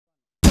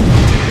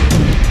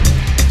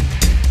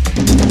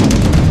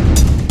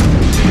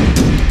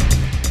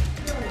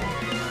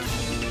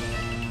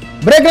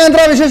Break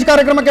ನಂತರ ವಿಶೇಷ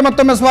ಕಾರ್ಯಕ್ರಮಕ್ಕೆ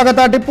ಮತ್ತೊಮ್ಮೆ ಸ್ವಾಗತ.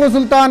 ಟಿಪ್ಪು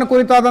ಸುಲ್ತಾನ್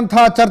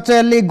ಕುರಿತಾದಂತಹ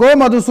ಚರ್ಚೆಯಲ್ಲಿ ಗೋ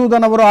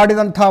ಮಧುಸೂದನ್ ಅವರು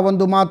ಆಡಿದಂತಹ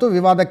ಒಂದು ಮಾತು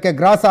ವಿವಾದಕ್ಕೆ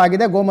ಗ್ರಾಸ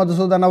ಆಗಿದೆ. ಗೋ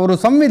ಮಧುಸೂದನ್ ಅವರು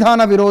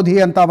ಸಂವಿಧಾನ ವಿರೋಧಿ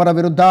ಅಂತ ಅವರ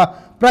ವಿರುದ್ಧ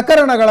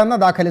ಪ್ರಕರಣಗಳನ್ನು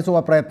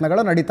ದಾಖಲಿಸುವ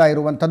ಪ್ರಯತ್ನಗಳು ನಡೀತಾ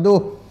ಇರುವಂಥದ್ದು.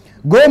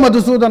 ಗೋ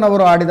ಮಧುಸೂದನ್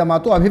ಅವರು ಆಡಿದ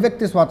ಮಾತು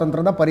ಅಭಿವ್ಯಕ್ತಿ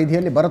ಸ್ವಾತಂತ್ರ್ಯದ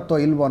ಪರಿಧಿಯಲ್ಲಿ ಬರುತ್ತೋ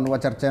ಇಲ್ವೋ ಅನ್ನುವ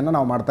ಚರ್ಚೆಯನ್ನು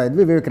ನಾವು ಮಾಡ್ತಾ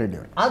ಇದ್ವಿ. ವಿವೇಕ್ ರೆಡ್ಡಿ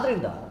ಅವರು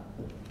ಆದ್ರಿಂದ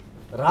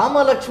ರಾಮ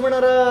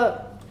ಲಕ್ಷ್ಮಣರ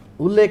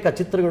ಉಲ್ಲೇಖ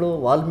ಚಿತ್ರಗಳು,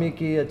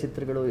 ವಾಲ್ಮೀಕಿಯ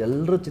ಚಿತ್ರಗಳು,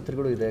 ಎಲ್ಲರ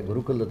ಚಿತ್ರಗಳು ಇದೆ.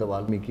 ಗುರುಕುಲದ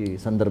ವಾಲ್ಮೀಕಿ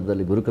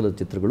ಸಂದರ್ಭದಲ್ಲಿ ಗುರುಕುಲದ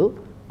ಚಿತ್ರಗಳು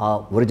ಆ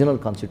ಒರಿಜಿನಲ್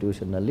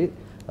ಕಾನ್ಸ್ಟಿಟ್ಯೂಷನ್ನಲ್ಲಿ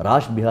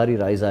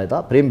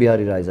ಪ್ರೇಮ್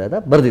ಬಿಹಾರಿ ರಾಯ್ಜಾದ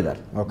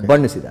ಬರೆದಿದ್ದಾರೆ,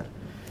 ಬಣ್ಣಿಸಿದ್ದಾರೆ.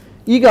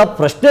 ಈಗ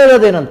ಪ್ರಶ್ನೆ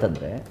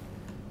ಇರೋದೇನಂತಂದರೆ,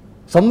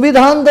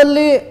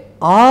 ಸಂವಿಧಾನದಲ್ಲಿ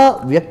ಆ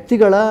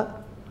ವ್ಯಕ್ತಿಗಳ,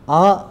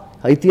 ಆ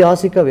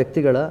ಐತಿಹಾಸಿಕ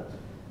ವ್ಯಕ್ತಿಗಳ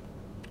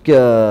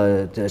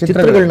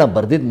ಚಿತ್ರಗಳನ್ನ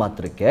ಬರೆದಿದ್ದ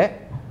ಮಾತ್ರಕ್ಕೆ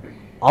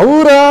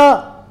ಅವರ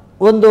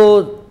ಒಂದು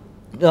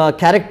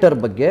ಕ್ಯಾರೆಕ್ಟರ್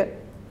ಬಗ್ಗೆ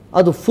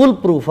ಅದು ಫುಲ್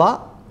ಪ್ರೂಫಾ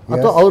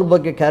ಅಥವಾ ಅವ್ರ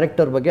ಬಗ್ಗೆ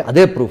ಕ್ಯಾರೆಕ್ಟರ್ ಬಗ್ಗೆ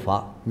ಅದೇ ಪ್ರೂಫಾ?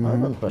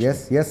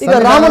 ಈಗ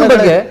ರಾಮನ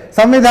ಬಗ್ಗೆ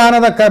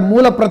ಸಂವಿಧಾನದ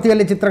ಮೂಲ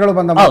ಪ್ರತಿಯಲ್ಲಿ ಚಿತ್ರಗಳು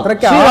ಬಂದ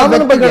ಮಾತ್ರಕ್ಕೆ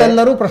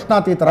ಎಲ್ಲರೂ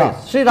ಪ್ರಶ್ನಾತೀತರ.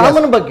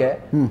 ಶ್ರೀರಾಮನ ಬಗ್ಗೆ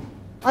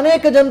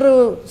ಅನೇಕ ಜನರು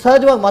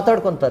ಸಹಜವಾಗಿ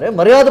ಮಾತಾಡ್ಕೊಂತಾರೆ.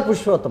 ಮರ್ಯಾದ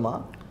ಪುರುಷೋತ್ತಮ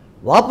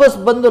ವಾಪಸ್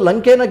ಬಂದು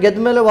ಲಂಕೆನ ಗೆದ್ದ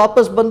ಮೇಲೆ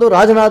ವಾಪಸ್ ಬಂದು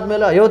ರಾಜನಾದ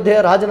ಮೇಲೆ, ಅಯೋಧ್ಯೆಯ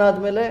ರಾಜನಾದ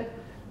ಮೇಲೆ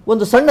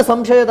ಒಂದು ಸಣ್ಣ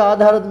ಸಂಶಯದ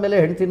ಆಧಾರದ ಮೇಲೆ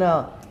ಹೆಂಡತಿನ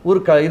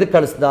ಇದಕ್ಕೆ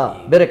ಕಳಿಸ್ದ,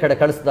 ಬೇರೆ ಕಡೆ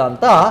ಕಳಿಸ್ದ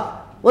ಅಂತ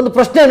ಒಂದು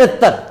ಪ್ರಶ್ನೆ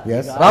ಎತ್ತಾರೆ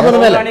ರಾಮನ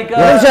ಮೇಲೆ.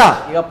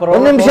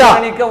 ಒಂದು ನಿಮಿಷ,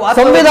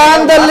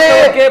 ಸಂವಿಧಾನದಲ್ಲಿ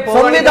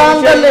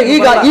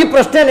ಈಗ ಈ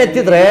ಪ್ರಶ್ನೆ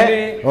ಎತ್ತಿದ್ರೆ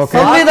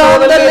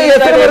ಸಂವಿಧಾನದಲ್ಲಿ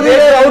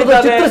ಅವ್ರದ್ದು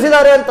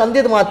ಚಿತ್ರಿಸಿದ್ದಾರೆ ಅಂತ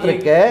ಅಂದಿದ್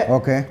ಮಾತ್ರಕ್ಕೆ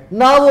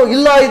ನಾವು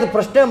ಇಲ್ಲ ಇದು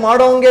ಪ್ರಶ್ನೆ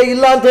ಮಾಡೋಂಗೆ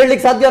ಇಲ್ಲ ಅಂತ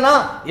ಹೇಳಲಿಕ್ಕೆ ಸಾಧ್ಯನಾ?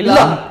 ಇಲ್ಲ.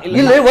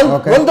 ಇಲ್ಲಿ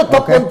ಒಂದು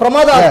ತಪ್ಪು, ಒಂದು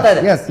ಪ್ರಮಾದ ಆಗ್ತಾ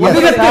ಇದೆ.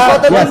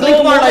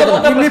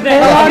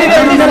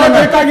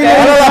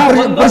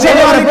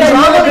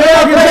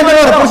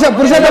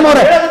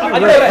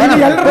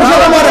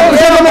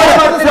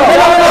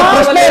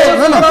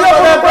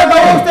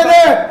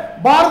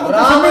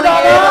 ಭಾರತದ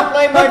ಸಂವಿಧಾನ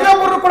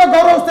ಪ್ರತಿಯೊಬ್ಬರು ಕೂಡ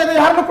ಗೌರವಿಸ್ತೇನೆ,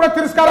 ಯಾರನ್ನು ಕೂಡ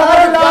ತಿರಸ್ಕಾರ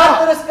ಮಾಡಿಲ್ಲ.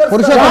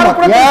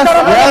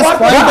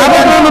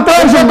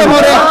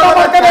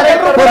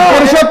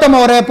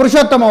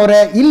 ಪುರುಷೋತ್ತಮ ಅವರೇ,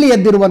 ಇಲ್ಲಿ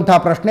ಎದ್ದಿರುವಂತಹ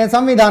ಪ್ರಶ್ನೆ,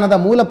 ಸಂವಿಧಾನದ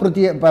ಮೂಲ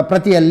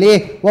ಪ್ರತಿಯಲ್ಲಿ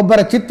ಒಬ್ಬರ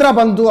ಚಿತ್ರ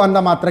ಬಂದು ಅಂದ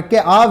ಮಾತ್ರಕ್ಕೆ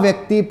ಆ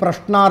ವ್ಯಕ್ತಿ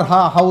ಪ್ರಶ್ನಾರ್ಹ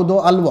ಹೌದು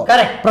ಅಲ್ವೋ?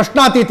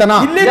 ಪ್ರಶ್ನಾತೀತನ?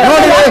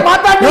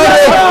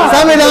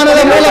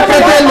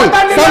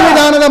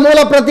 ಸಂವಿಧಾನದ ಮೂಲ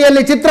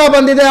ಪ್ರತಿಯಲ್ಲಿ ಚಿತ್ರ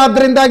ಬಂದಿದೆ,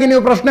 ಆದ್ರಿಂದಾಗಿ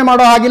ನೀವು ಪ್ರಶ್ನೆ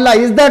ಮಾಡೋ ಹಾಗಿಲ್ಲ.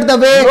 Is that the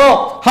way?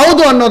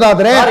 ಹೌದು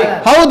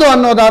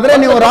ಅನ್ನೋದಾದ್ರೆ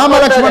ನೀವು ರಾಮ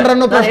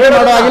ಲಕ್ಷ್ಮಣರನ್ನು ಪ್ರಶ್ನೆ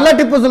ಮಾಡೋ ಹಾಗಿಲ್ಲ,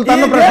 ಟಿಪ್ಪು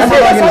ಸುಲ್ತಾನ್ ಪ್ರಶ್ನೆ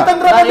ಮಾಡೋ ಹಾಗಿಲ್ಲ.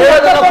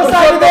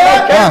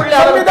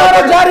 ಸಂವಿಧಾನ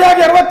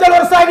ಜಾರಿಯಾಗಿ 67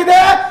 ವರ್ಷ ಆಗಿದೆ,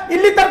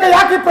 ಇಲ್ಲಿ ತನಕ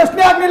ಯಾಕೆ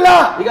ಪ್ರಶ್ನೆ ಆಗ್ಲಿಲ್ಲ?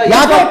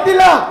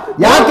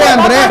 ಯಾಕೆ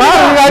ಅಂದ್ರೆ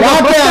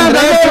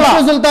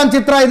ಟಿಪ್ಪು ಸುಲ್ತಾನ್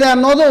ಚಿತ್ರ ಇದೆ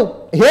ಅನ್ನೋದು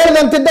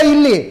ಹೇಳಿದಂತಿದ್ದ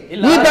ಇಲ್ಲಿ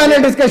ಈ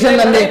ಪ್ಯಾನೆಲ್ ಡಿಸ್ಕಷನ್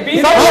ನಲ್ಲಿ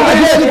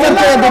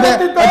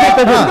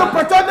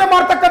ಪ್ರಚೋದನೆ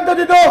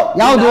ಮಾಡ್ತಕ್ಕಂಥದ್ದು ಇದು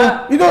ಯಾವುದು?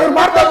 ಇದು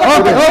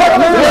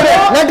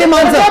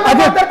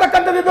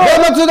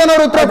ಗೋಮಧುಸೂದನ್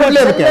ಅವರು ಉತ್ತರ ಕೊಡ್ಲಿ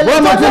ಅದಕ್ಕೆ.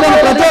 ಗೋಮಧುಸೂದನ್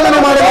ಪ್ರಚೋದನೆ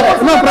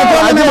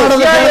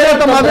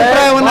ತಮ್ಮ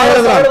ಅಭಿಪ್ರಾಯವನ್ನ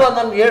ಹೇಳಿದ್ರು.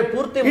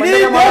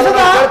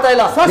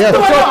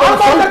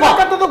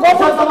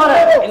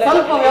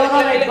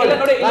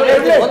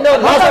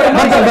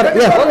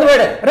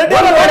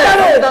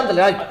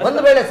 ಒಂದು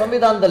ವೇಳೆ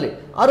ಸಂವಿಧಾನದಲ್ಲಿ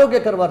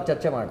ಆರೋಗ್ಯಕರವಾದ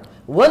ಚರ್ಚೆ ಮಾಡಿ,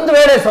 ಒಂದು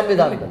ವೇಳೆ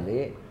ಸಂವಿಧಾನದಲ್ಲಿ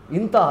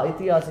ಇಂಥ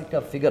ಐತಿಹಾಸಿಕ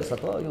ಫಿಗರ್ಸ್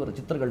ಅಥವಾ ಇವರ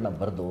ಚಿತ್ರಗಳನ್ನ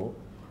ಬರೆದು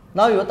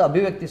ನಾವು ಇವತ್ತು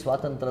ಅಭಿವ್ಯಕ್ತಿ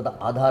ಸ್ವಾತಂತ್ರ್ಯದ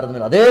ಆಧಾರದ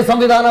ಮೇಲೆ, ಅದೇ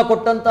ಸಂವಿಧಾನ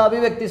ಕೊಟ್ಟಂತ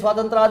ಅಭಿವ್ಯಕ್ತಿ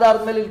ಸ್ವಾತಂತ್ರ್ಯ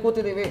ಆಧಾರದ ಮೇಲೆ ಇಲ್ಲಿ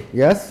ಕೂತಿದ್ದೀವಿ.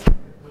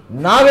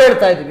 ನಾವ್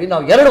ಹೇಳ್ತಾ ಇದೀವಿ,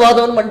 ನಾವು ಎರಡು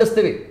ವಾದವನ್ನು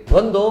ಮಂಡಿಸ್ತೀವಿ.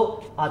 ಒಂದು,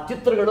 ಆ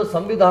ಚಿತ್ರಗಳು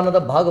ಸಂವಿಧಾನದ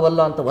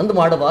ಭಾಗವಲ್ಲ ಅಂತ ಒಂದು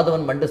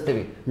ವಾದವನ್ನು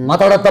ಮಂಡಿಸ್ತೀವಿ.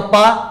 ಮಾತಾಡೋ ತಪ್ಪ?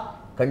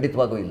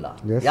 ಖಂಡಿತವಾಗೂ ಇಲ್ಲ.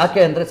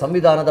 ಯಾಕೆ ಅಂದ್ರೆ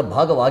ಸಂವಿಧಾನದ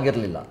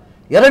ಭಾಗವಾಗಿರ್ಲಿಲ್ಲ.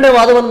 ಎರಡನೇ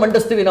ವಾದವನ್ನು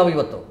ಮಂಡಿಸ್ತೀವಿ ನಾವು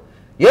ಇವತ್ತು.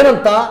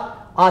 ಏನಂತ,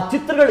 ಆ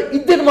ಚಿತ್ರಗಳು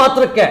ಇದ್ದಿದ್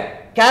ಮಾತ್ರಕ್ಕೆ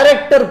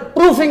ಕ್ಯಾರೆಕ್ಟರ್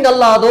ಪ್ರೂಫಿಂಗ್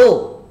ಅಲ್ಲ. ಅದು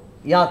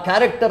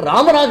ಕ್ಯಾರೆಕ್ಟರ್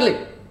ರಾಮನಾಗ್ಲಿ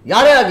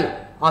ಯಾರೇ ಆಗ್ಲಿ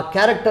ಆ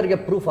ಕ್ಯಾರೆಕ್ಟರ್ಗೆ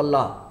ಪ್ರೂಫ್ ಅಲ್ಲ.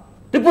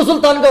 ಟಿಪ್ಪು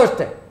ಸುಲ್ತಾನ್ಗೂ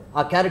ಅಷ್ಟೇ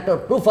ಆ ಕ್ಯಾರೆಕ್ಟರ್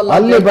ಪ್ರೂಫ್ ಅಲ್ಲ.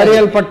 ಅಲ್ಲಿ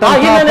ಬರೆಯಲ್ಪಟ್ಟ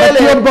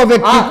ಪ್ರತಿಯೊಬ್ಬ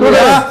ವ್ಯಕ್ತಿ ಕೂಡ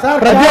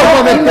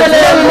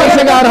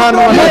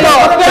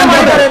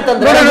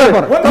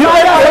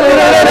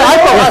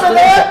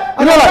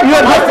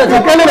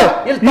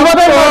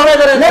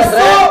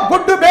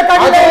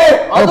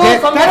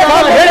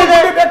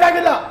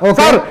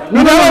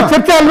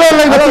ಚರ್ಚೆ ಅಲ್ವೇ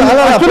ಅಲ್ಲ,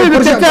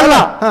 ಚರ್ಚೆ ಅಲ್ಲ.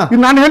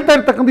 ನಾನು ಹೇಳ್ತಾ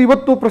ಇರ್ತಕ್ಕಂಥ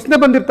ಇವತ್ತು ಪ್ರಶ್ನೆ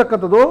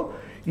ಬಂದಿರತಕ್ಕಂಥದ್ದು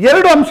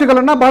ಎರಡು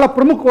ಅಂಶಗಳನ್ನ ಬಹಳ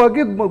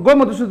ಪ್ರಮುಖವಾಗಿ ಗೋ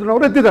ಮಧುಸೂದನ್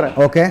ಅವರು ಎತ್ತಿದ್ದಾರೆ.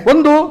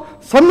 ಒಂದು,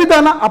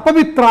 ಸಂವಿಧಾನ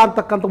ಅಪವಿತ್ರ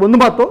ಅಂತಕ್ಕಂಥ ಒಂದು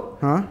ಮಾತು.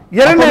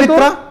 ಎರಡನೇದು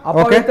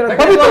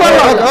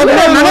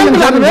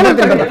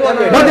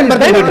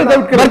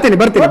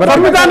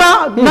ಸಂವಿಧಾನ,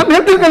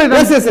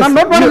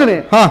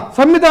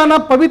 ಸಂವಿಧಾನ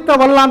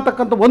ಪವಿತ್ರವಲ್ಲ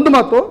ಅಂತಕ್ಕಂಥ ಒಂದು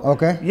ಮಾತು.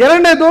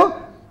 ಎರಡನೇದು,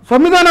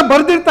 ಸಂವಿಧಾನ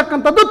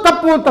ಬರೆದಿರ್ತಕ್ಕಂಥದ್ದು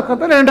ತಪ್ಪು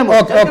ಅಂತಕ್ಕಂಥ ಎರಡನೇ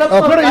ಮಾತು.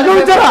 ಇದು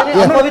ವಿಚಾರ.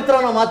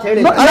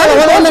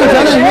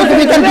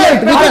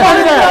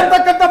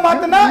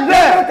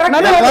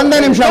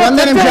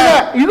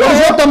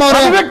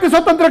 ಅಭಿವ್ಯಕ್ತಿ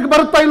ಸ್ವಾತಂತ್ರ್ಯಕ್ಕೆ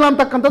ಬರುತ್ತಾ ಇಲ್ಲ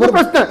ಅಂತಕ್ಕಂಥದ್ದು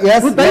ಪ್ರಶ್ನೆ.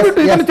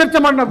 ದಯವಿಟ್ಟು ಇದನ್ನು ಚರ್ಚೆ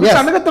ಮಾಡೋಣ,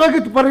 ಅನಗತ್ಯವಾಗಿ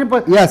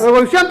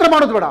ವಿಷಯಾಂತರ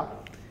ಮಾಡೋದು ಬೇಡ.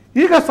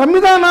 ಈಗ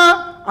ಸಂವಿಧಾನ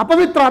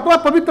ಅಪವಿತ್ರ ಅಥವಾ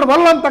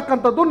ಪವಿತ್ರವಲ್ಲ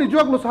ಅಂತಕ್ಕಂಥದ್ದು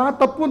ನಿಜವಾಗ್ಲೂ ಸಹ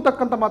ತಪ್ಪು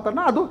ಅಂತಕ್ಕಂಥ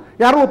ಮಾತನ್ನ ಅದು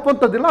ಯಾರು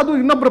ಒಪ್ಪುವಂಥದ್ದಿಲ್ಲ. ಅದು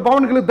ಇನ್ನೊಬ್ಬರ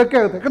ಭಾವನೆಗಳಿಗೆ ಧಕ್ಕೆ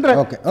ಆಗುತ್ತೆ. ಯಾಕಂದ್ರೆ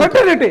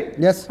ಫರ್ಟಿಲಿಟಿ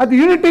ಅದು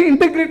unity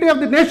integrity of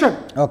the nation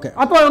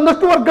ಅಥವಾ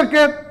ಒಂದಷ್ಟು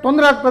ವರ್ಗಕ್ಕೆ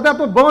ತೊಂದರೆ ಆಗ್ತದೆ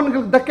ಅಥವಾ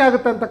ಭಾವನೆಗಳಿಗೆ ಧಕ್ಕೆ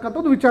ಆಗುತ್ತೆ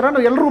ಅಂತಕ್ಕಂಥದ್ದು ವಿಚಾರ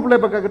ನಾವು ಎಲ್ಲರೂ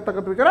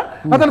ಒಪ್ಪಲೇಬೇಕಾಗಿರ್ತಕ್ಕಂಥ ವಿಚಾರ.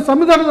 ಅದನ್ನು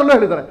ಸಂವಿಧಾನದಲ್ಲೂ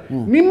ಹೇಳಿದ್ದಾರೆ.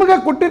 ನಿಮಗೆ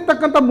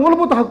ಕೊಟ್ಟಿರ್ತಕ್ಕಂಥ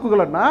ಮೂಲಭೂತ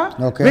ಹಕ್ಕುಗಳನ್ನ,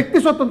 ವ್ಯಕ್ತಿ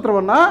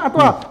ಸ್ವಾತಂತ್ರ್ಯವನ್ನ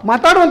ಅಥವಾ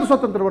ಮಾತಾಡುವಂತ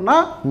ಸ್ವಾತಂತ್ರ್ಯವನ್ನ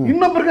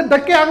ಇನ್ನೊಬ್ಬರಿಗೆ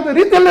ಧಕ್ಕೆ ಆಗದ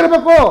ರೀತಿಯಲ್ಲಿ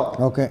ಇರಬೇಕು.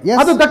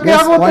 ಅದು ಧಕ್ಕೆ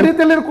ಆಗುವಂತ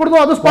ರೀತಿಯಲ್ಲಿ ಇರಕೂಡದು.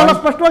 ಅದು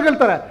ಸ್ಪಷ್ಟವಾಗಿ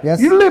ಹೇಳ್ತಾರೆ.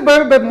 ಇಲ್ಲಿ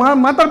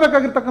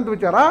ಮಾತಾಡಬೇಕಾಗಿರ್ತಕ್ಕಂಥ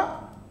ವಿಚಾರ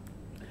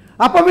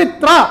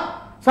ಅಪವಿತ್ರ,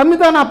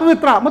 ಸಂವಿಧಾನ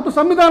ಅಪವಿತ್ರ ಮತ್ತು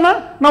ಸಂವಿಧಾನ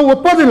ನಾವು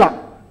ಒಪ್ಪೋದಿಲ್ಲ,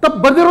 ತಪ್ಪು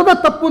ಬರೆದಿರೋದೇ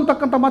ತಪ್ಪು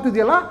ಅಂತಕ್ಕಂಥ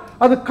ಮಾತಿದೆಯಲ್ಲ,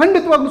 ಅದು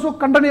ಖಂಡಿತವಾಗ್ಲೂ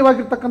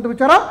ಖಂಡನೀಯವಾಗಿರ್ತಕ್ಕಂಥ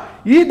ವಿಚಾರ.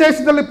 ಈ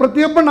ದೇಶದಲ್ಲಿ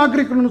ಪ್ರತಿಯೊಬ್ಬ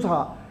ನಾಗರಿಕನೂ ಸಹ,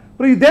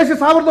 ಈ ದೇಶ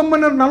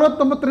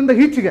 1949ರಿಂದ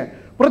ಈಚೆಗೆ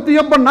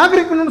ಪ್ರತಿಯೊಬ್ಬ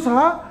ನಾಗರಿಕನೂ ಸಹ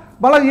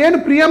ಬಹಳ ಏನು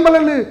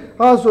ಪ್ರಿಯಂಬಲಲ್ಲಿ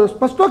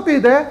ಸ್ಪಷ್ಟೋಕ್ತಿ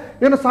ಇದೆ,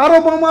 ಏನು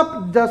ಸಾರ್ವಭೌಮ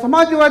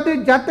ಸಮಾಜವಾದಿ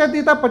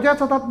ಜಾತ್ಯತೀತ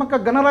ಪ್ರಜಾಸತ್ತಾತ್ಮಕ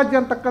ಗಣರಾಜ್ಯ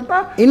ಅಂತಕ್ಕಂಥ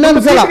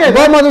ಇನ್ನೊಂದ್ಸಲ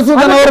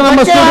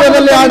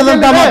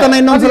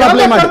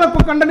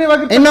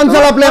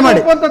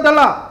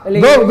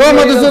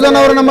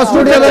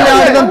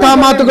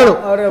ಮಾತುಗಳು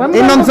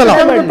ಇನ್ನೊಂದ್ಸಲ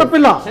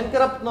ತಪ್ಪಿಲ್ಲ.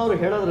 ಶಂಕರಪ್ಪನವರು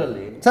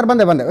ಹೇಳೋದ್ರಲ್ಲಿ ಸರ್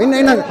ಬಂದೆ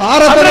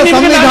ಭಾರತದ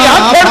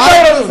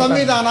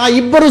ಸಂವಿಧಾನ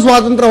ಇಬ್ಬರು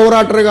ಸ್ವಾತಂತ್ರ್ಯ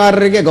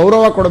ಹೋರಾಟಗಾರರಿಗೆ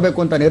ಗೌರವ ಕೊಡಬೇಕು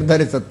ಅಂತ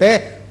ನಿರ್ಧರಿಸುತ್ತೆ.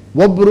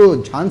 ಒಬ್ರು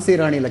ಝಾನ್ಸಿ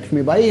ರಾಣಿ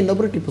ಲಕ್ಷ್ಮೀಬಾಯಿ,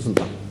 ಇನ್ನೊಬ್ರು ಟಿಪ್ಪು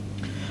ಸುಲ್ತಾನ್.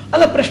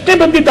 ಅಲ್ಲ, ಪ್ರಶ್ನೆ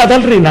ಬಂದಿತ್ತು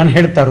ಅದಲ್ರಿ ನಾನು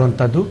ಹೇಳ್ತಾ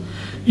ಇರುವಂತದ್ದು.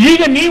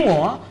 ಈಗ ನೀವು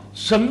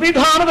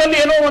ಸಂವಿಧಾನದಲ್ಲಿ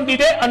ಏನೋ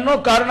ಒಂದಿದೆ ಅನ್ನೋ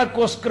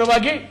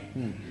ಕಾರಣಕ್ಕೋಸ್ಕರವಾಗಿ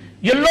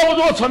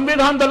ಎಲ್ಲವೂ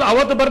ಸಂವಿಧಾನದಲ್ಲಿ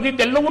ಅವತ್ತು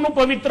ಬರೆದಿದ್ದೆಲ್ಲವೂ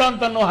ಪವಿತ್ರ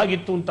ಅಂತ ಅನ್ನೋ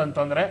ಹಾಗಿತ್ತು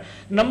ಅಂತಂದ್ರೆ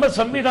ನಮ್ಮ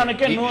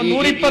ಸಂವಿಧಾನಕ್ಕೆ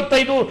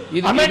 125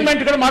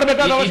 ಅಮೆಂಡ್ಮೆಂಟ್ಗಳು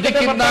ಮಾಡಬೇಕಾದ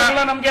ಅವಶ್ಯಕತೆ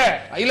ಬರ್ತಾಯಿಲ್ಲ ನಮ್ಗೆ.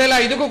 ಇಲ್ಲ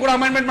ಇದಕ್ಕೂ ಕೂಡ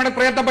ಅಮೆಂಡ್ಮೆಂಟ್ ಮಾಡಕ್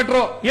ಪ್ರಯತ್ನ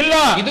ಪಟ್ರು. ಇಲ್ಲ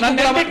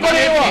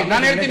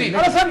ನಾನು ಹೇಳ್ತೀನಿ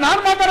ಸರ್, ನಾನು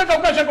ಮಾತಾಡಕ್ಕೆ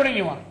ಅವಕಾಶ ಕೊಡಿ.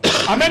 ನೀವು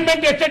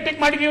ಅಮೆಂಡ್ಮೆಂಟ್ ಎಷ್ಟೆಟ್ಟಿಗೆ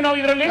ಮಾಡಿದೀವಿ ನಾವು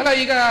ಇದರಲ್ಲಿ.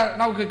 ಈಗ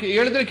ನಾವು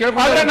ಹೇಳಿದ್ರೆ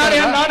ಕೇಳ್ಕೊಂಡ್ರೆ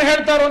ನಾನು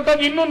ಹೇಳ್ತಾ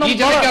ಇರುವಂತದ್ದು ಇನ್ನೂ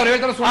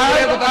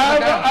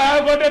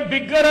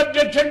bigger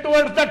objection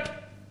towards that.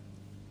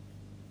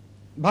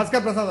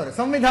 Bhaskar Prasad ಅವರೇ,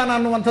 ಸಂವಿಧಾನ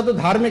ಅನ್ನುವಂಥದ್ದು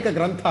ಧಾರ್ಮಿಕ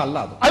ಗ್ರಂಥ ಅಲ್ಲ.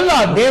 ಅದು ಅಲ್ಲ,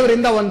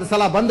 ದೇವರಿಂದ ಒಂದು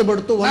ಸಲ ಬಂದು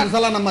ಬಿಡ್ತು, ಒಂದು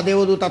ಸಲ ನಮ್ಮ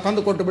ದೇವದೂತ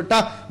ತಂದು ಕೊಟ್ಟು ಬಿಟ್ಟ.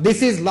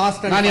 This is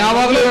last. ನಾನು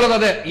ಯಾವಾಗಲೂ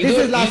ಹೇಳೋದೇ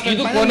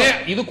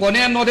ಇದು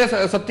ಕೊನೆ ಅನ್ನೋದೇ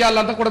ಸತ್ಯ ಅಲ್ಲ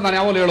ಅಂತ ಕೂಡ ನಾನು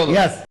ಯಾವಾಗಲೂ ಹೇಳೋದು.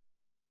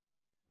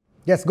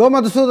 ಎಸ್ ಗೋ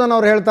ಮಧುಸೂದನ್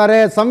ಅವರು ಹೇಳ್ತಾರೆ,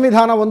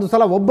 ಸಂವಿಧಾನ ಒಂದು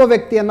ಸಲ ಒಬ್ಬ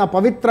ವ್ಯಕ್ತಿಯನ್ನ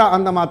ಪವಿತ್ರ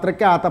ಅಂದ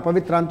ಮಾತ್ರಕ್ಕೆ ಆತ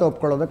ಪವಿತ್ರ ಅಂತ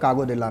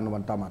ಒಪ್ಕೊಳ್ಳೋದಕ್ಕಾಗೋದಿಲ್ಲ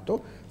ಅನ್ನುವಂಥ ಮಾತು.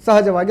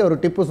 ಸಹಜವಾಗಿ ಅವರು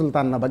ಟಿಪ್ಪು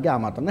ಸುಲ್ತಾನ್ನ ಬಗ್ಗೆ ಆ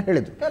ಮಾತನ್ನು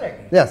ಹೇಳಿದರು.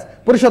 ಎಸ್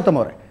ಪುರುಷೋತ್ತಮ್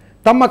ಅವರೇ,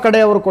 ತಮ್ಮ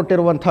ಕಡೆಯವರು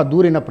ಕೊಟ್ಟಿರುವಂಥ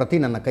ದೂರಿನ ಪ್ರತಿ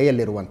ನನ್ನ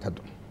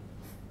ಕೈಯಲ್ಲಿರುವಂಥದ್ದು.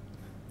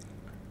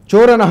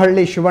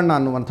 ಚೋರನಹಳ್ಳಿ ಶಿವಣ್ಣ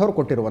ಅನ್ನುವಂಥವ್ರು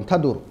ಕೊಟ್ಟಿರುವಂಥ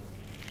ದೂರು.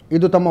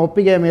 ಇದು ತಮ್ಮ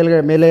ಒಪ್ಪಿಗೆಯ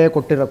ಮೇಲೆ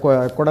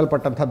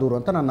ಕೊಡಲ್ಪಟ್ಟಂಥ ದೂರು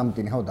ಅಂತ ನಾನು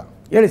ನಂಬ್ತೀನಿ. ಹೌದಾ?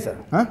 ಹೇಳಿ ಸರ್.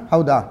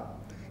 ಹೌದಾ?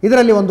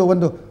 ಇದರಲ್ಲಿ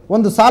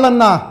ಒಂದು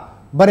ಸಾಲನ್ನು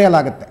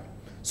ಬರೆಯಲಾಗುತ್ತೆ.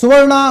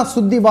 ಸುವರ್ಣ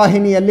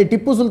ಸುದ್ದಿವಾಹಿನಿಯಲ್ಲಿ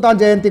ಟಿಪ್ಪು ಸುಲ್ತಾನ್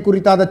ಜಯಂತಿ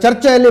ಕುರಿತಾದ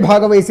ಚರ್ಚೆಯಲ್ಲಿ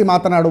ಭಾಗವಹಿಸಿ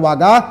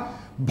ಮಾತನಾಡುವಾಗ,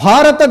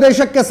 ಭಾರತ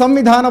ದೇಶಕ್ಕೆ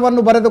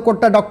ಸಂವಿಧಾನವನ್ನು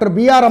ಬರೆದುಕೊಟ್ಟ ಡಾಕ್ಟರ್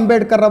BR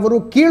ಅಂಬೇಡ್ಕರ್ ಅವರು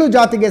ಕೀಳು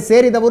ಜಾತಿಗೆ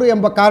ಸೇರಿದವರು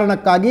ಎಂಬ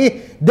ಕಾರಣಕ್ಕಾಗಿ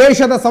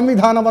ದೇಶದ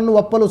ಸಂವಿಧಾನವನ್ನು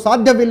ಒಪ್ಪಲು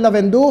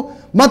ಸಾಧ್ಯವಿಲ್ಲವೆಂದು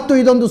ಮತ್ತು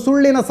ಇದೊಂದು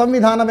ಸುಳ್ಳಿನ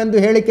ಸಂವಿಧಾನವೆಂದು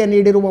ಹೇಳಿಕೆ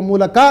ನೀಡಿರುವ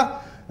ಮೂಲಕ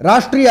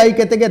ರಾಷ್ಟ್ರೀಯ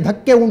ಐಕ್ಯತೆಗೆ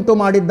ಧಕ್ಕೆ ಉಂಟು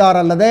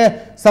ಮಾಡಿದ್ದಾರಲ್ಲದೆ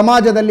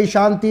ಸಮಾಜದಲ್ಲಿ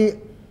ಶಾಂತಿ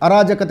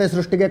ಅರಾಜಕತೆ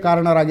ಸೃಷ್ಟಿಗೆ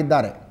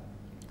ಕಾರಣರಾಗಿದ್ದಾರೆ.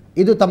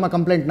 ಇದು ತಮ್ಮ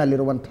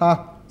ಕಂಪ್ಲೇಂಟ್ನಲ್ಲಿರುವಂಥ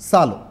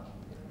ಸಾಲು.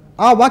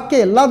 ಆ ವಾಕ್ಯ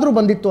ಎಲ್ಲಾದರೂ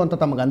ಬಂದಿತ್ತು ಅಂತ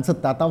ತಮಗೆ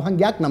ಅನ್ಸುತ್ತಾ? ತಾವು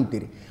ಹಂಗೆ ಯಾಕೆ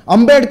ನಂಬ್ತೀರಿ?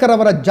 ಅಂಬೇಡ್ಕರ್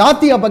ಅವರ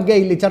ಜಾತಿಯ ಬಗ್ಗೆ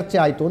ಇಲ್ಲಿ ಚರ್ಚೆ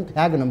ಆಯಿತು ಅಂತ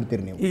ಹೇಗೆ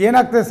ನಂಬ್ತೀರಿ ನೀವು? ಈಗ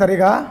ಏನಾಗ್ತದೆ ಸರ್,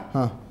 ಈಗ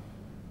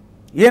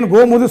ಏನು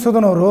ಗೋ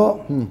ಮಧುಸೂದನ್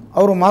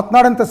ಅವರು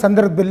ಮಾತನಾಡಂತ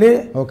ಸಂದರ್ಭದಲ್ಲಿ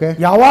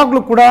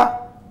ಯಾವಾಗಲೂ ಕೂಡ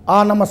ಆ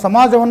ನಮ್ಮ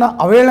ಸಮಾಜವನ್ನ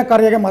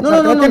ಅವಹೇಳನಕಾರಿಯಾಗಿ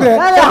ಮಾತನಾಡ್ತಾರೆ.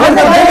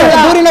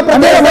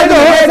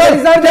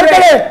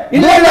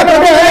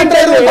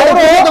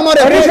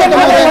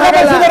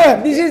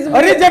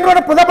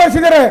 ಹರಿಜನರನ್ನ ಪದ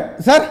ಬಳಸಿದ್ದಾರೆ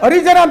ಸರ್,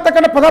 ಹರಿಜನ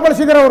ಅಂತಕ್ಕಂಥ ಪದ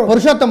ಬಳಸಿದ್ದಾರೆ ಅವರು.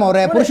 ಪುರುಷೋತ್ತಮ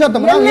ಅವರೇ,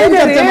 ಪುರುಷೋತ್ತಮ ಏನ್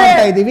ಚರ್ಚೆ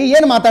ಮಾಡ್ತಾ ಇದ್ದೀವಿ,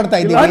 ಏನ್ ಮಾತಾಡ್ತಾ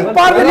ಇದ್ದೀವಿ?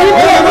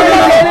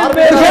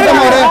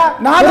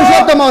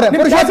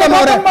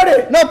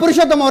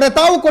 ಪುರುಷೋತ್ತಮ ಅವರೇ,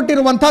 ತಾವು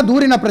ಕೊಟ್ಟಿರುವಂತಹ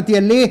ದೂರಿನ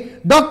ಪ್ರತಿಯಲ್ಲಿ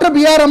ಡಾಕ್ಟರ್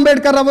BR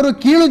ಅಂಬೇಡ್ಕರ್ ಅವರು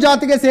ಕೀಳು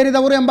ಜಾತಿಗೆ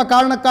ಸೇರಿದವರು ಎಂಬ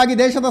ಕಾರಣಕ್ಕಾಗಿ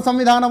ದೇಶದ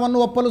ಸಂವಿಧಾನವನ್ನು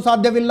ಒಪ್ಪಲು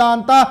ಸಾಧ್ಯವಿಲ್ಲ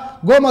ಅಂತ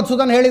ಗೋ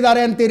ಮಧುಸೂದನ್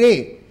ಹೇಳಿದ್ದಾರೆ ಅಂತೀರಿ.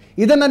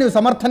 ಇದನ್ನ ನೀವು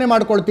ಸಮರ್ಥನೆ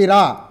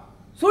ಮಾಡ್ಕೊಳ್ತೀರಾ?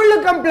 ಸುಳ್ಳು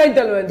ಕಂಪ್ಲೇಂಟ್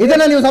ಅಲ್ವಾ?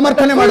 ಇದನ್ನ ನೀವು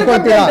ಸಮರ್ಥನೆ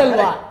ಮಾಡ್ಕೊಳ್ತೀರಾ?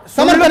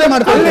 ಸಮರ್ಥನೆ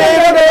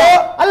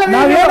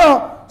ಮಾಡ್ಕೊಳ್ತೀರಾ?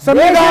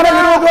 ಸಂವಿಧಾನ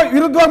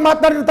ವಿರುದ್ಧವಾಗಿ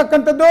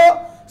ಮಾತನಾಡಿರ್ತಕ್ಕಂಥದ್ದು,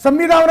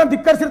 ಸಂವಿಧಾನ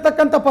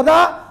ಧಿಕ್ಕರಿಸಿರ್ತಕ್ಕಂಥ ಪದ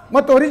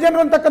ಮತ್ತು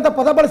ಒರಿಜಿನಲ್ ಅಂತಕ್ಕಂಥ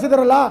ಪದ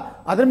ಬಳಸಿದಾರಲ್ಲ,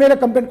 ಅದ್ರ ಮೇಲೆ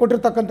ಕಂಪ್ಲೇಂಟ್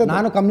ಕೊಟ್ಟಿರ್ತಕ್ಕಂಥದ್ದು.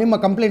 ನಾನು ನಿಮ್ಮ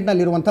ಕಂಪ್ಲೇಂಟ್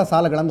ನಲ್ಲಿ ಇರುವಂತಹ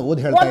ಸಾಲಗಳನ್ನು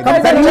ಓದಿ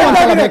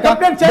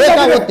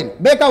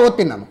ಹೇಳ್ತಾ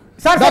ಓದ್ತೀನಿ ನಾನು.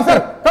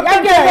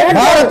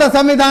 ಭಾರತ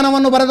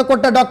ಸಂವಿಧಾನವನ್ನು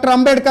ಬರೆದುಕೊಟ್ಟ ಡಾಕ್ಟರ್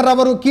ಅಂಬೇಡ್ಕರ್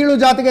ಅವರು ಕೀಳು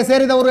ಜಾತಿಗೆ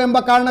ಸೇರಿದವರು ಎಂಬ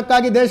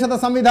ಕಾರಣಕ್ಕಾಗಿ ದೇಶದ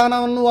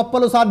ಸಂವಿಧಾನವನ್ನು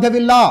ಒಪ್ಪಲು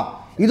ಸಾಧ್ಯವಿಲ್ಲ,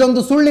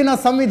 ಇದೊಂದು ಸುಳ್ಳಿನ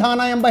ಸಂವಿಧಾನ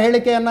ಎಂಬ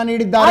ಹೇಳಿಕೆಯನ್ನ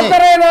ನೀಡಿದ್ದಾರೆ.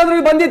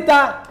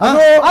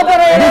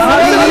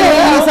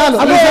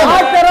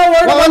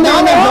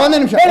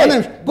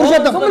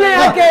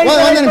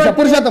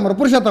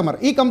 ಪುರುಷೋತ್ತಮರು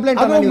ಈ ಕಂಪ್ಲೇಂಟ್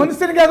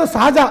ಮನುಷ್ಯನಿಗೆ ಅದು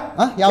ಸಹಜ.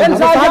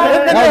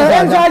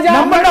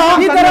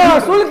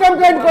 ಸುಳ್ಳು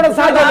ಕಂಪ್ಲೇಂಟ್ ಕೊಡೋದು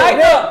ಸಹಜ.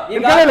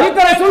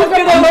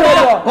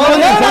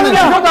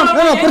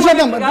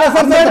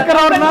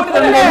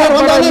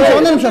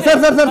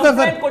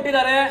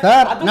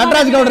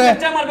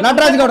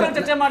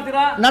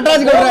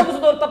 ನಟರಾಜ್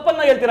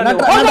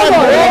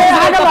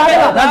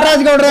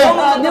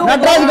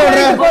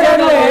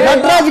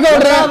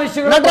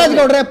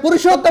ಗೌಡ್ರೆ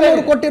ಪುರುಷೋತ್ತಮ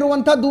ಅವರು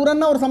ಕೊಟ್ಟಿರುವಂತಹ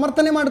ದೂರನ್ನ ಅವ್ರು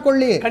ಸಮರ್ಥನೆ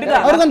ಮಾಡ್ಕೊಳ್ಳಿ.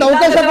 ಅವ್ರಿಗೊಂದು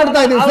ಅವಕಾಶ ಕೊಡ್ತಾ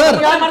ಇದೀವಿ ಸರ್,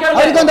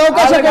 ಅವ್ರಿಗೊಂದು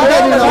ಅವಕಾಶ ಕೊಡ್ತಾ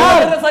ಇದೀವಿ.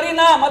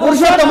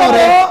 ಪುರುಷೋತ್ತಮ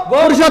ಅವರೇ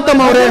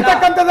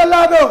ಬರ್ದಿರ್ತಕ್ಕಂಥದ್ದಲ್ಲ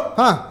ಅದು,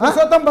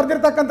 ಪುರುಷೋತ್ತಮ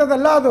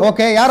ಬರ್ದಿರ್ತಕ್ಕಂಥದ್ದಲ್ಲ ಅದು.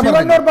 ಓಕೆ, ಯಾರು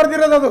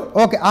ಬರ್ದಿರೋದು ಅದು?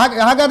 ಓಕೆ,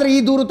 ಹಾಗಾದ್ರೆ ಈ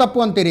ದೂರು ತಪ್ಪು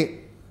ಅಂತೀರಿ?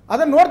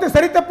 ಅದನ್ನ ನೋಡ್ತೀವಿ,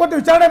 ಸರಿ ತಪ್ಪು ಅಂತ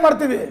ವಿಚಾರಣೆ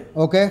ಮಾಡ್ತೀವಿ.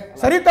 ಓಕೆ,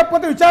 ಸರಿ ತಪ್ಪು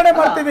ಅಂತ ವಿಚಾರಣೆ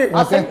ಮಾಡ್ತೀವಿ.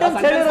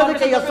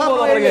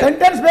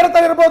 ಸೆಂಟೆನ್ಸ್ ಬೇರೆ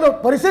ತರ ಇರ್ಬೋದು,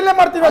 ಪರಿಶೀಲನೆ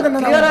ಮಾಡ್ತೀವಿ. ಅದನ್ನ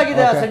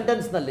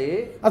ಸೆಂಟೆನ್ಸ್ ನಲ್ಲಿ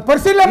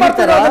ಪರಿಶೀಲನೆ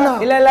ಮಾಡ್ತೀವಿ.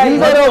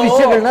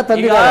 ವಿಷಯಗಳನ್ನ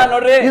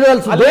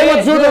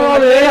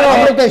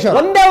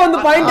ಒಂದೇ ಒಂದು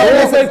ಪಾಯಿಂಟ್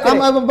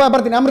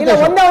ಬರ್ತೀನಿ.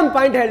 ಒಂದೇ ಒಂದು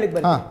ಪಾಯಿಂಟ್ ಹೇಳಲಿಕ್ಕೆ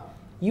ಬರ್ತೀನಿ.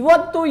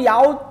 ಇವತ್ತು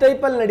ಯಾವ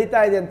ಟೈಪಲ್ಲಿ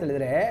ನಡೀತಾ ಇದೆ ಅಂತ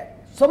ಹೇಳಿದ್ರೆ,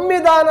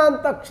 ಸಂವಿಧಾನ ಅಂದ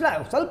ತಕ್ಷಣ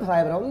ಸ್ವಲ್ಪ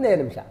ಸಾಹೇಬ್ರ ಒಂದೇ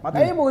ನಿಮಿಷ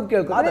ಕೈ ಮುಗಿದು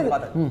ಕೇಳ್ಕೊಂಡು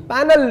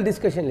ಪ್ಯಾನಲ್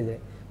ಡಿಸ್ಕಷನ್ ಇದೆ.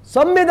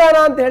 ಸಂವಿಧಾನ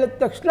ಅಂತ ಹೇಳಿದ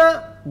ತಕ್ಷಣ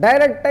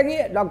ಡೈರೆಕ್ಟ್ ಆಗಿ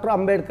ಡಾಕ್ಟರ್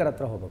ಅಂಬೇಡ್ಕರ್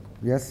ಹತ್ರ ಹೋಗ್ಬೇಕು.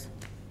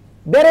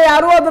 ಬೇರೆ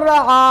ಯಾರು ಅದರ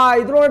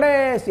ಇದ್ರೊಳಗಡೆ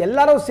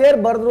ಎಲ್ಲರೂ ಸೇರಿ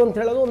ಬರೆದ್ರು ಅಂತ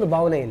ಹೇಳೋದು ಒಂದು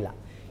ಭಾವನೆ ಇಲ್ಲ.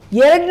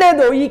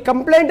 ಎರಡನೇದು, ಈ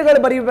ಕಂಪ್ಲೇಂಟ್ಗಳು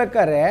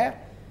ಬರೀಬೇಕಾದ್ರೆ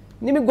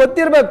ನಿಮಗೆ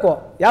ಗೊತ್ತಿರಬೇಕು,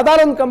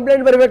 ಯಾವ್ದಾದ್ರು ಒಂದು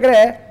ಕಂಪ್ಲೇಂಟ್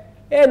ಬರೀಬೇಕಾದ್ರೆ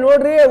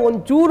ನೋಡ್ರಿ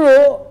ಒಂಚೂರು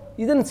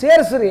ಇದನ್ನು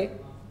ಸೇರಿಸ್ರಿ,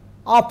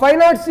 ಆ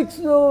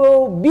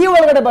 506B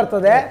ಒಳಗಡೆ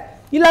ಬರ್ತದೆ,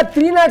 ಇಲ್ಲ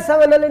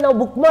 307 ನಾವು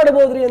ಬುಕ್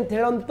ಮಾಡಬಹುದ್ರಿ ಅಂತ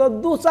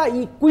ಹೇಳೋಂಥದ್ದು ಸಹ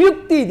ಈ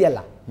ಕುಯುಕ್ತಿ ಇದೆಯಲ್ಲ,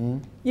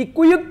 ಈ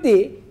ಕುಯುಕ್ತಿ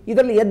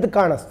ಇದರಲ್ಲಿ ಎದ್ದು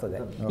ಕಾಣಿಸ್ತದೆ.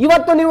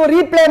 ಇವತ್ತು ನೀವು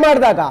ರೀಪ್ಲೇ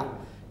ಮಾಡಿದಾಗ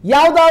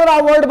ಯಾವ್ದಾದ್ರು ಆ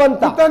ವರ್ಡ್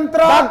ಬಂತ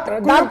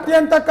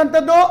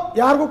ಅಂತಕ್ಕಂಥದ್ದು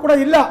ಯಾರಿಗೂ ಕೂಡ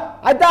ಇಲ್ಲ.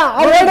 ಆಯ್ತಾ?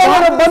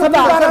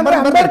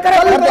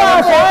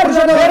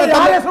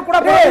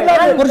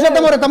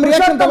 ಪುರುಷೋತ್ತಮ ಅವರೇ, ತಮ್ಮ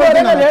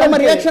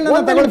ರಿಯಾಕ್ಷನ್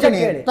ತಗೊಳ್ತೀನಿ.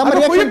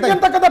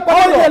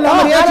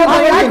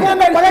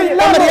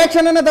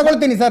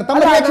 ಸರ್,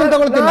 ತಮ್ಮ ರಿಯಾಕ್ಷನ್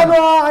ತಗೊಳ್ತೀನಿ. ನಾನು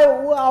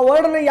ಆ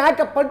ವರ್ಡ್ ಅನ್ನು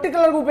ಯಾಕೆ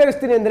ಪರ್ಟಿಕ್ಯುಲರ್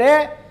ಉಪಯೋಗಿಸ್ತೀನಿ ಅಂದ್ರೆ,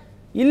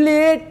 ಇಲ್ಲಿ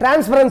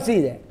ಟ್ರಾನ್ಸ್ಪರೆನ್ಸಿ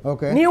ಇದೆ.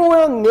 ನೀವು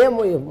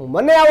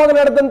ಮೊನ್ನೆ ಯಾವಾಗ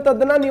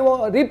ನಡೆದಂತದ್ದನ್ನ ನೀವು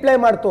ರೀಪ್ಲೇ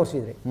ಮಾಡಿ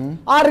ತೋರಿಸಿದ್ರಿ.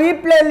 ಆ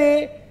ರೀಪ್ಲೇಲಿ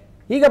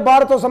ಈಗ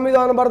ಭಾರತ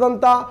ಸಂವಿಧಾನ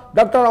ಬರೆದಂತ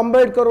ಡಾಕ್ಟರ್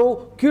ಅಂಬೇಡ್ಕರ್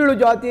ಕೀಳು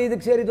ಜಾತಿ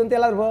ಇದಕ್ಕೆ ಸೇರಿದ್ದು ಅಂತ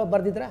ಎಲ್ಲರೂ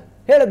ಬರ್ದಿದ್ರ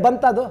ಹೇಳದ್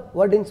ಬಂತದು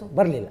ವರ್ಡಿಂಗ್ಸ್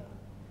ಬರಲಿಲ್ಲ.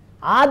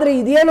 ಆದ್ರೆ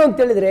ಇದೇನು ಅಂತ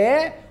ಹೇಳಿದ್ರೆ,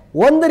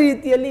 ಒಂದು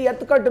ರೀತಿಯಲ್ಲಿ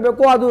ಎತ್ತು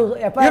ಕಟ್ಟಬೇಕು, ಅದು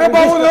FIR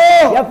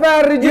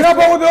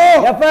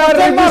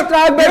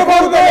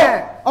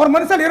ಅವ್ರ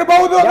ಮನಸ್ಸಲ್ಲಿ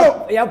ಇರಬಹುದು,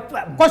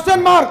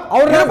 ಕ್ವಶನ್ ಮಾರ್ಕ್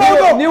ಅವ್ರು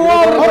ಇರಬಹುದು. ನೀವು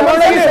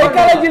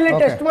ಸೈಕಾಲಜಿಲಿ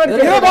ಟೆಸ್ಟ್ ಮಾಡಿ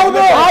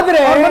ಇರಬಹುದು, ಆದ್ರೆ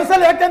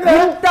ಮನಸ್ಸಲ್ಲಿ ಯಾಕಂದ್ರೆ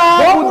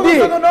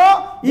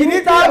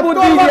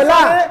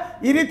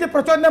ಈ ರೀತಿ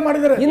ಪ್ರಚೋದನೆ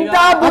ಮಾಡಿದರೆ ಇಂಥ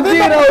ಬುದ್ಧಿ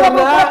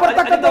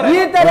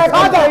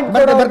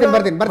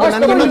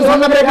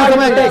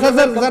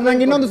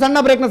ಇನ್ನೊಂದು ಸಣ್ಣ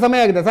ಬ್ರೇಕ್ನ ಸಮಯ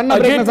ಆಗಿದೆ.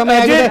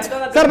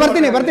 ಸರ್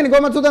ಬರ್ತೀನಿ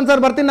ಗೋಮತ್ಸೂದನ್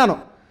ಸರ್, ಬರ್ತೀನಿ ನಾನು.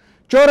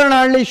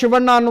 ಚೋರಣಹಳ್ಳಿ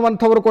ಶಿವಣ್ಣ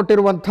ಅನ್ನುವಂಥವರು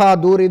ಕೊಟ್ಟಿರುವಂತಹ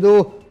ದೂರಿದು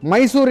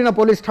ಮೈಸೂರಿನ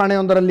ಪೊಲೀಸ್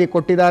ಠಾಣೆಯೊಂದರಲ್ಲಿ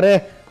ಕೊಟ್ಟಿದ್ದಾರೆ.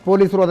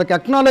 ಪೊಲೀಸರು ಅದಕ್ಕೆ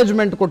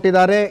ಅಕ್ನಾಲೇಜ್ಮೆಂಟ್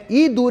ಕೊಟ್ಟಿದ್ದಾರೆ.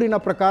 ಈ ದೂರಿನ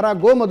ಪ್ರಕಾರ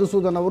ಗೋ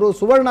ಮಧುಸೂದನ್ ಅವರು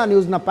ಸುವರ್ಣ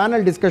ನ್ಯೂಸ್ನ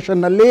ಪ್ಯಾನೆಲ್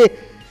ಡಿಸ್ಕಷನ್ನಲ್ಲಿ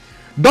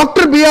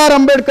ಡಾಕ್ಟರ್ BR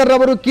ಅಂಬೇಡ್ಕರ್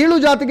ಅವರು ಕೀಳು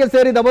ಜಾತಿಗೆ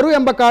ಸೇರಿದವರು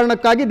ಎಂಬ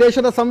ಕಾರಣಕ್ಕಾಗಿ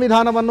ದೇಶದ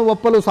ಸಂವಿಧಾನವನ್ನು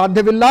ಒಪ್ಪಲು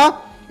ಸಾಧ್ಯವಿಲ್ಲ,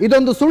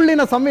 ಇದೊಂದು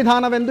ಸುಳ್ಳಿನ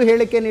ಸಂವಿಧಾನವೆಂದು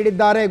ಹೇಳಿಕೆ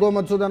ನೀಡಿದ್ದಾರೆ ಗೋ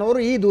ಮಧುಸೂದನ್ ಅವರು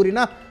ಈ ದೂರಿನ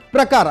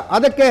ಪ್ರಕಾರ.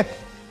 ಅದಕ್ಕೆ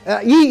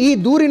ಈ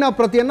ದೂರಿನ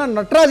ಪ್ರತಿಯನ್ನು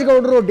ನಟರಾಜ್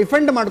ಗೌಡರು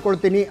ಡಿಫೆಂಡ್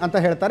ಮಾಡ್ಕೊಳ್ತೀನಿ ಅಂತ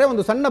ಹೇಳ್ತಾರೆ.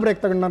 ಒಂದು ಸಣ್ಣ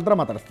ಬ್ರೇಕ್ ತಗೊಂಡ ನಂತರ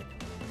ಮಾತಾಡ್ತೀನಿ.